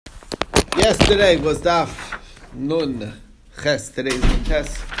Yesterday was Daf Nun Ches. Today's Nun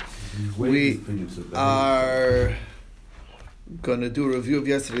Tes. We are going to do a review of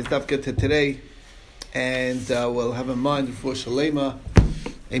yesterday's Daf, get to today, and we'll have in mind for Shalema,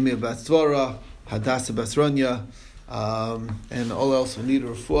 Emil Batzvora, Hadassah Basronya, and all else we need a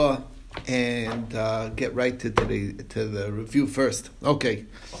refuah, and get right to today to the review first. Okay.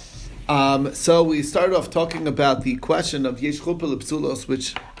 So we started off talking about the question of Yesh Chuppah L'Psulos,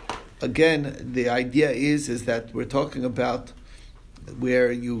 which, again, the idea is that we're talking about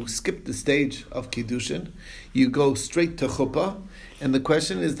where you skip the stage of Kiddushin, you go straight to Chuppah, and the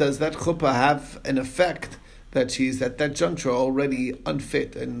question is, does that Chuppah have an effect that she's at that juncture already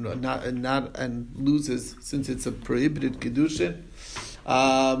unfit and loses, since it's a prohibited Kiddushin?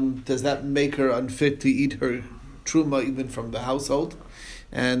 Does that make her unfit to eat her truma even from the household?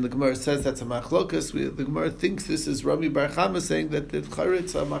 And the Gemara says that's a machlokas. The Gemara thinks this is Rami Bar Chama saying that the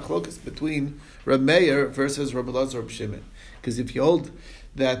charitz a machlokas between Reb Meir versus Reb Elazar Reb Shimon. Because if you hold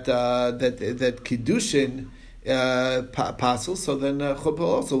that kiddushin passel, so then chuppah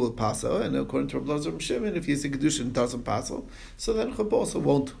also will passel. And according to Reb Elazar Reb Shimon, if you say kiddushin doesn't passel, so then chuppah also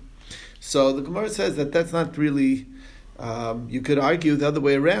won't. So the Gemara says that that's not really. You could argue the other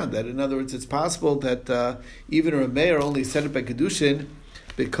way around. That in other words, it's possible that even Reb Meir only said it by kiddushin,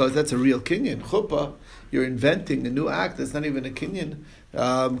 because that's a real kinyan. Chuppah, you're inventing a new act that's not even a kinyan,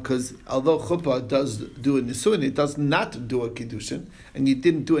 because although chuppah does do a nisuin, it does not do a kiddushin, and you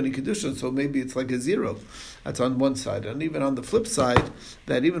didn't do any kiddushin, so maybe it's like a zero. That's on one side. And even on the flip side,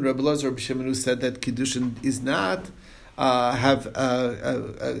 that even Rebbe Elazar Reb Shimon, who said that kiddushin is not, does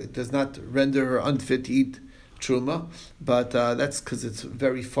not render her unfit to eat truma, but that's because it's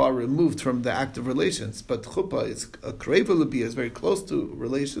very far removed from the act of relations. But chuppah is a kreva l'bia, is very close to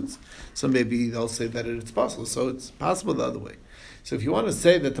relations, so maybe they'll say that it's possible. So it's possible the other way. So if you want to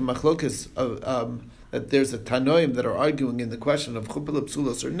say that the machlokes that there's a tanoim that are arguing in the question of chuppah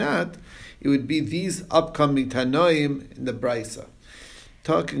l'psulos or not, it would be these upcoming tanoim in the brisa,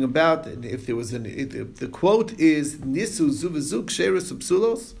 talking about if there was if the quote is nisu zuvazuk sheirus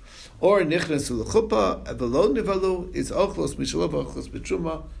psulos, or nichnasu l'chuppah v'lo nivalu is ochlos mishalov ochlos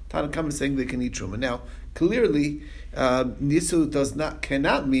b'truma. Tanakam is saying they can eat truma. Now, clearly, nisu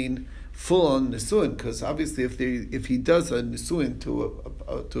cannot mean full on nisuin, because obviously, if he does a nisuin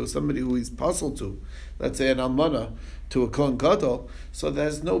to somebody who he's puzzled to, let's say an almana, to a kohen gadol, so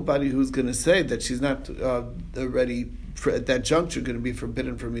there's nobody who's going to say that she's not already at that juncture going to be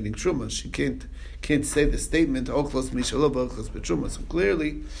forbidden from eating truma. She can't say the statement ochlos mishalov ochlos b'truma. So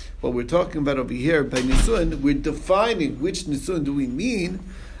clearly, what we're talking about over here by nisuin, we're defining which nisuin do we mean.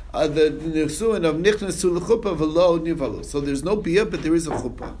 The nisuin of nichnasu l'chuppah v'lo nivalu. So there's no bia, but there is a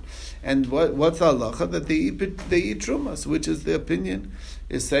chuppah. And what's the halacha? That they eat truma. So which is the opinion?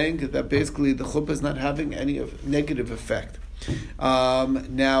 Is saying that basically the chuppah is not having any negative effect.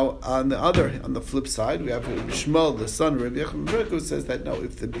 Now, on the flip side, we have Shmuel, the son of Rabbi Yochanan ben Zakkai, who says that no,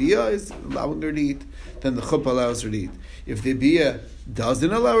 if the bia is allowing her to eat, then the chuppah allows her to eat. If the bia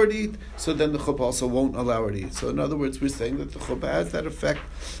doesn't allow her to eat, so then the chuppah also won't allow her to eat. So in other words, we're saying that the chuppah has that effect,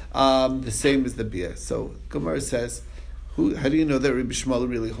 the same as the bia. So Gemara says, how do you know that Rabbi Shmuel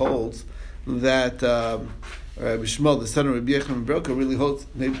really holds that? Rabbi Shmuel, the son of Rabbi Yochanan ben Zakkai, really holds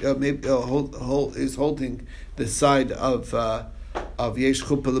is holding the side of Yesh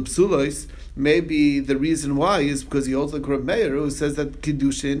Chuppah L'Psulos. Maybe the reason why is because he holds like Reb Meir, who says that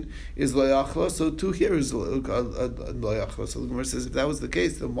kiddushin is lo yachla, so too here is lo yachla. So the Gemara says, if that was the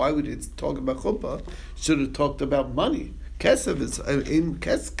case, then why would it talk about chuppah? Should have talked about money. Kesef is in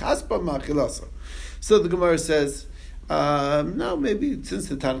kaspa machilasa. So the Gemara says, no, maybe since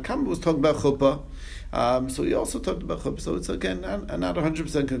the Tanakh was talking about chuppah, so he also talked about chuppah. So it's again not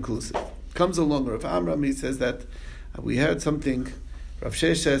 100% conclusive. Comes along Rav Amram, he says that we heard something, Rav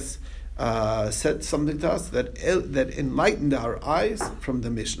Sheshes said something to us that enlightened our eyes from the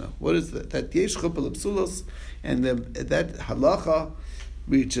Mishnah. What is that? That Yesh Chuppah L'Psulos, and that halacha,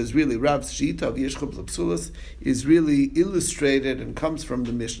 which is really Rav's Shita of Yesh Chuppah L'Psulos, is really illustrated and comes from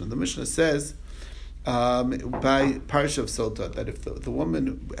the Mishnah. The Mishnah says by Parsha of Sota that if the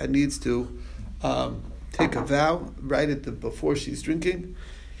woman needs to take a vow right before she's drinking,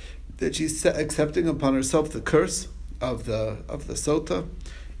 that she's accepting upon herself the curse of the sota,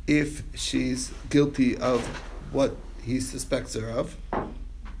 if she's guilty of what he suspects her of.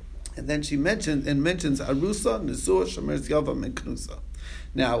 And then she mentions arusa, nesua, shemers yavam, and knusa.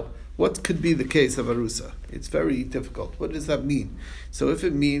 Now, what could be the case of arusa? It's very difficult. What does that mean? So if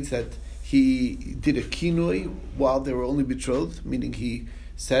it means that he did a kinui while they were only betrothed, meaning he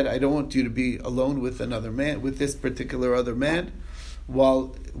said, I don't want you to be alone with another man, with this particular other man,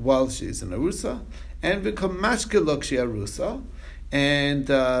 while she's an arusa, and become mashkelok she arusa, and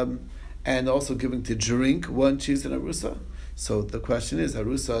also giving to drink when she's an arusa. So the question is,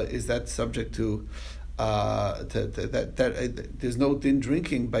 arusa, is that subject to there's no din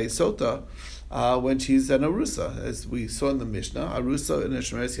drinking by sota when she's an arusa, as we saw in the Mishnah. Arusa in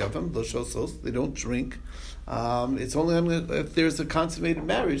Shemeres Yavam lo shosos, they don't drink. It's only if there's a consummated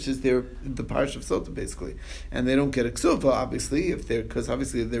marriage is there the parish of sota basically, and they don't get a ksuva obviously because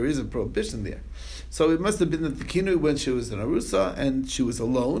obviously there is a prohibition there. So it must have been that the kinui when she was an arusa and she was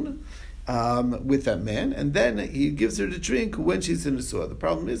alone with that man, and then he gives her to drink when she's in Nisuah. The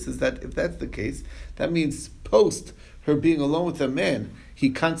problem is that if that's the case, that means post her being alone with that man, he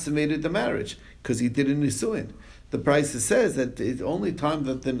consummated the marriage because he did a Nisuin. The Brisa says that the only time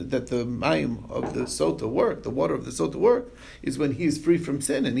that the mayim of the sota work, the water of the sota work, is when he is free from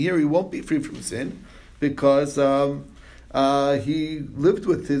sin, and here he won't be free from sin because he lived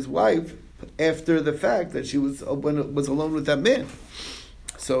with his wife after the fact that she was alone with that man.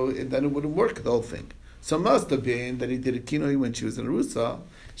 So then it wouldn't work, the whole thing. So it must have been that he did a kinoi when she was in Arusa.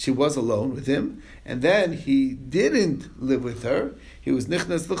 She was alone with him, and then he didn't live with her. He was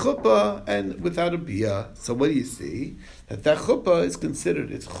nichnas l'chuppah and without a bia. So what do you see? That chuppah is considered,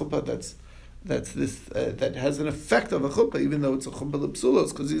 it's chuppah that has an effect of a chuppah, even though it's a chuppah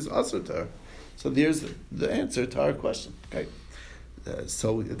l'psulos, because he's asr to her. So there's the answer to our question. Okay,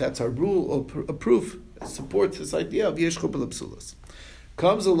 so that's our rule, a proof, supports this idea of yesh chuppah l'psulos.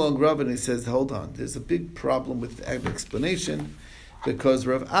 Comes along Rav and he says, hold on, there's a big problem with the explanation, because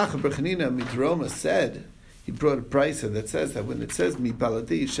Rav Acha bar Chanina Midroma said, he brought a brisa that says that when it says mi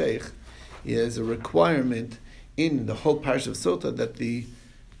baladei sheikh, he has a requirement in the whole parish of Sota that the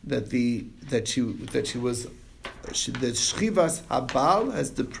shchivas habal has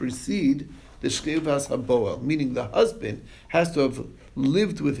to precede the shchivas haboel, meaning the husband has to have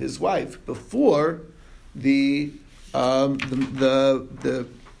lived with his wife before the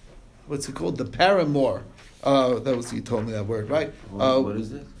what's it called? The paramour. That was, you told me that word, right? What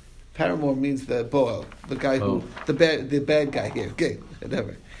is it? Paramour means the boel, the guy who the bad guy here, okay,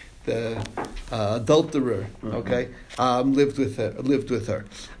 whatever, the adulterer. Okay, lived with her,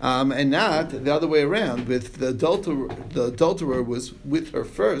 and not the other way around. With the adulterer was with her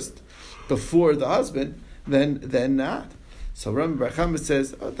first before the husband, then not. So Rambam bar Chama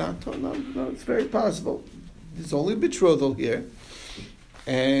says, no, it's very possible. There's only a betrothal here,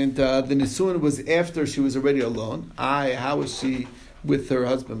 and the Nisuin was after she was already alone. How was she with her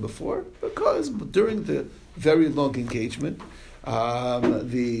husband before? Because during the very long engagement, her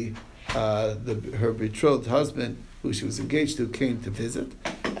betrothed husband, who she was engaged to, came to visit,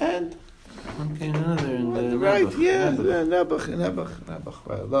 and one came another, and right, Nebuch,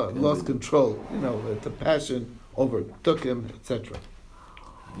 lost control. The passion overtook him, etc.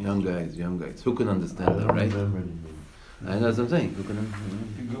 Young guys. Who can understand that, right? I know what I'm saying. Who can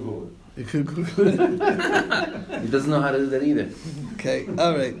You can Google it. He doesn't know how to do that either. Okay,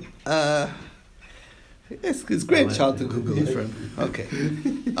 all right. It's his grandchild to Google it for him. Okay,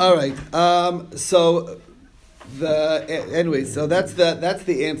 all right. So that's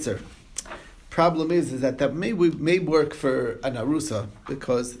the answer. Problem is that may work for an arusa,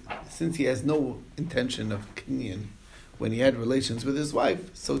 because since he has no intention of kinyan when he had relations with his wife,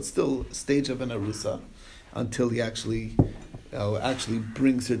 so it's still a stage of an arusa until he actually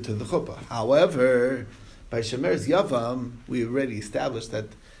brings her to the chuppah. However, by Shemeres Yavam, we already established that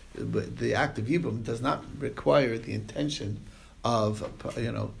the act of Yibum does not require the intention of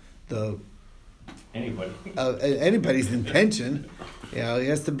anybody's intention. He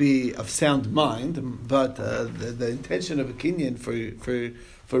has to be of sound mind, but the intention of a kinyan for you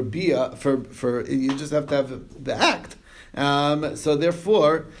just have to have the act. So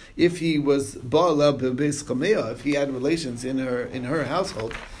therefore, if he was ba'ala bebeis chamea, if he had relations in her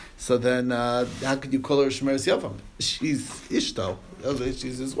household, so then how could you call her Shemeres Yavam? She's ishto,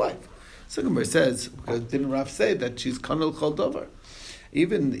 she's his wife. So Gemara says, didn't Rav say that she's kanal chol dover?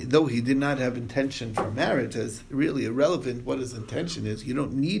 Even though he did not have intention for marriage, as really irrelevant what his intention is, you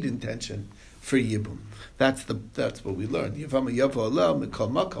don't need intention for yibum. That's what we learned. Yavama yavo alel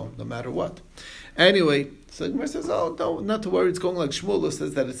mikol makom, no matter what. Anyway, so Gemara says, no, not to worry. It's going like Shmuel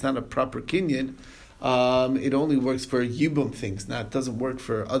says that it's not a proper kinyan. It only works for yibum things. It doesn't work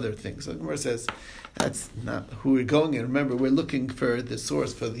for other things. So Gemara says that's not who we're going in. Remember, we're looking for the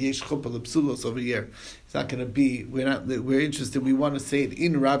source for the yesh chuppah l'psulos over here. It's not going to be. We're interested. We want to say it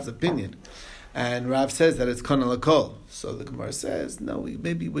in Rav's opinion, and Rav says that it's kana l'kol. So the Gemara says no.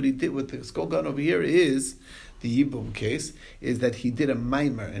 Maybe what he did with the Skolgan over here is the Yibum case, is that he did a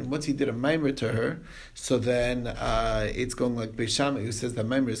mimer, and once he did a mimer to her, so then it's going like Beis Shammai, who says that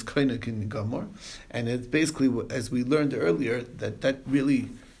mimer is koinek in Gomor, and it's basically, as we learned earlier, that really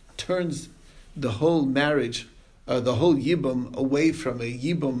turns the whole marriage, the whole Yibum, away from a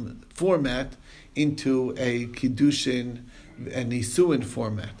Yibum format into a Kiddushin and Nisuin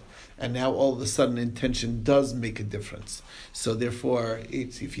format. And now all of a sudden intention does make a difference. So therefore,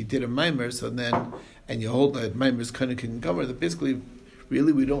 if you did a mimer, so then, and you hold that mimer's koinek in Gomor, that basically,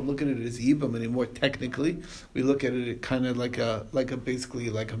 really, we don't look at it as Yibum anymore technically. We look at it kind of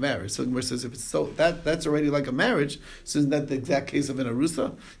basically like a marriage. So the Gemara says if it's so, that's already like a marriage, so isn't that the exact case of an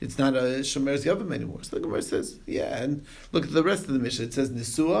Arusa? It's not a Shomer's Yavam anymore. So the Gemara says, yeah, and look at the rest of the Mishnah. It says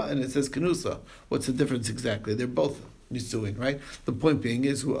Nisua and it says Kenusa. What's the difference exactly? They're both Nisuin, right? The point being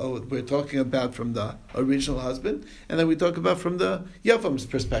is we're talking about from the original husband, and then we talk about from the Yavam's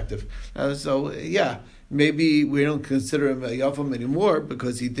perspective. Maybe we don't consider him a Yavam anymore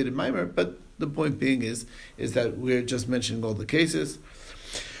because he did a mimer, but the point being is that we're just mentioning all the cases.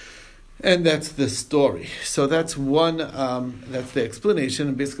 And that's the story. So that's one. That's the explanation.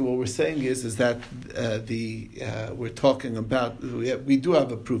 And basically, what we're saying is that we're talking about. We do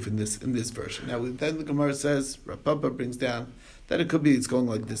have a proof in this version. Now, then the Gemara says, Rav Papa brings down that it could be it's going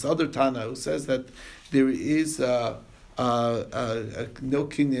like this other Tana who says that there is no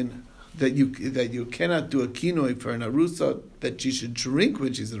kinyan, that you cannot do a kinoi for an arusa, that she should drink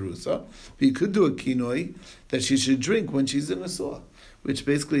when she's a arusa, but you could do a kinoi that she should drink when she's in a suah. Which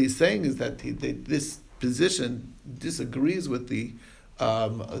basically he's saying is that this position disagrees with the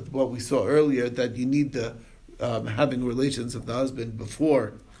what we saw earlier, that you need the having relations of the husband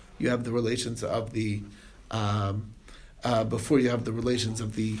before you have the relations of the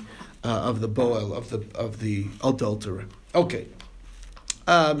boel of the adulterer. Okay.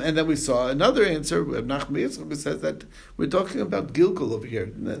 And then we saw another answer. Nachman Yitzchak says that we're talking about Gilgul over here.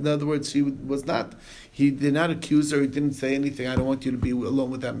 In other words, he did not accuse her. He didn't say anything. I don't want you to be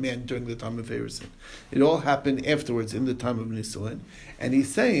alone with that man during the time of Erusin. It all happened afterwards in the time of Nisuin. And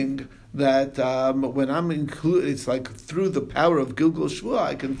he's saying that when I'm included, it's like through the power of Gilgul Shua,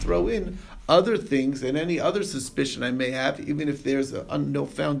 I can throw in other things and any other suspicion I may have, even if there's no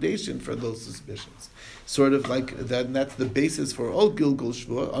foundation for those suspicions. Sort of like that, and that's the basis for all Gilgul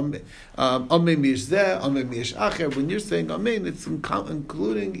Shvua. Amen mish zeh, amen mish acher. When you're saying amen, it's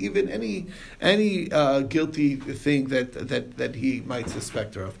including even any guilty thing that he might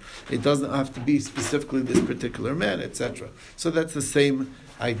suspect her of. It doesn't have to be specifically this particular man, etc. So that's the same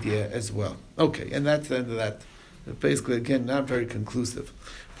idea as well. Okay, and that's the end of that. Basically, again, not very conclusive,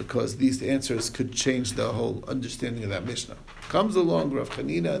 because these answers could change the whole understanding of that Mishnah. Comes along Rav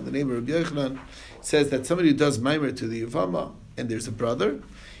Chanina in the name of Rabbi Yochanan, says that somebody who does Maimer to the Yavama, and there's a brother,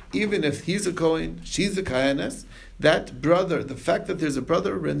 even if he's a Kohen, she's a Kayanes, that brother, the fact that there's a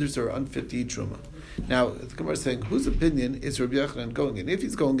brother, renders her unfit to eat Truma. Now, the Gemara is saying, whose opinion is Rabbi Yochanan going in? If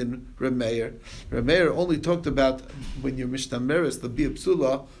he's going in Reb Meir only talked about when you're Mishtameres, the Bia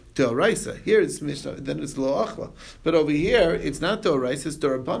Psula, Deoraisa. Here it's Mishnah, then it's Lo Achla. But over here, it's not Deoraisa, it's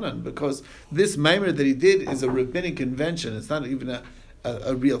Dorabanan, because this Maimer that he did is a rabbinic invention. It's not even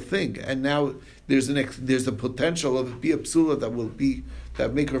a real thing. And now there's a potential of a Bia Psula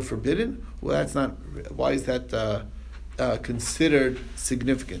that make her forbidden. Well, that's not. Why is that considered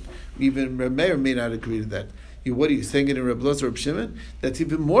significant? Even Reb Meir may not agree to that. What are you saying it in Reb Elazar or Reb Shimon? That's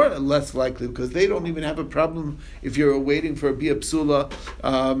even more or less likely, because they don't even have a problem if you're waiting for a Bia Psula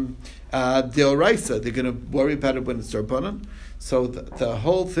Deoraisa. They're going to worry about it when it's Darbanan. So the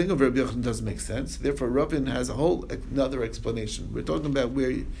whole thing of Rabbi Yochanan doesn't make sense. Therefore, Ravin has another explanation. We're talking about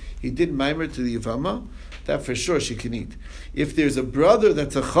where he did Maimer to the Yavama, that for sure she can eat. If there's a brother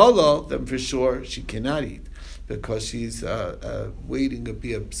that's a Chalal, then for sure she cannot eat, because she's waiting to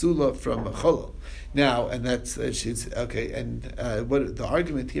be a Psula from a Chalal. Now, and that's she's okay. And what the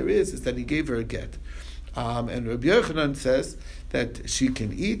argument here is that he gave her a get, and Rabbi Yochanan says that she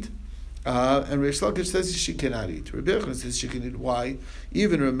can eat, and Reish Lakish says she cannot eat. Rabbi Yochanan says she can eat. Why?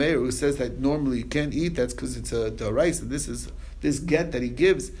 Even Reb Meir, who says that normally you can't eat, that's because it's a d'oraisa. This get that he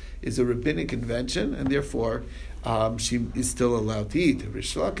gives is a rabbinic invention, and therefore she is still allowed to eat.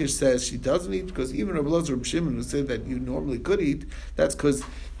 Reish Lakish says she doesn't eat because even Reb Elazar Reb Shimon, who said that you normally could eat, that's because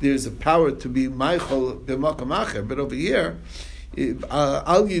there's a power to be meichel b'makam acher. But over here,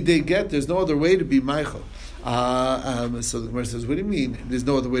 al yidei get, there's no other way to be meichel. So the Gemara says, what do you mean? There's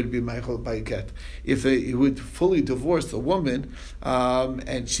no other way to be Meichel by a get. If he would fully divorce a woman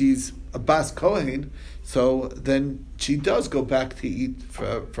and she's a Bas Kohen, so then she does go back to eat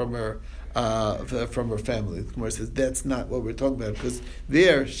from her family. The Gemara says that's not what we're talking about, because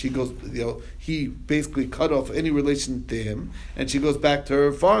there she goes, he basically cut off any relation to him, and she goes back to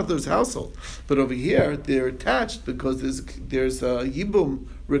her father's household. But over here, they're attached because there's a yibum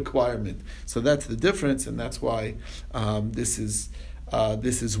requirement. So that's the difference, and that's why this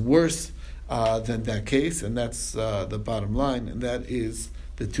is worse than that case, and that's the bottom line, and that is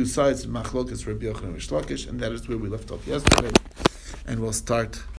the two sides, Machlokas, Rabbi Yochanan, and Rish Lakish, and that is where we left off yesterday, and we'll start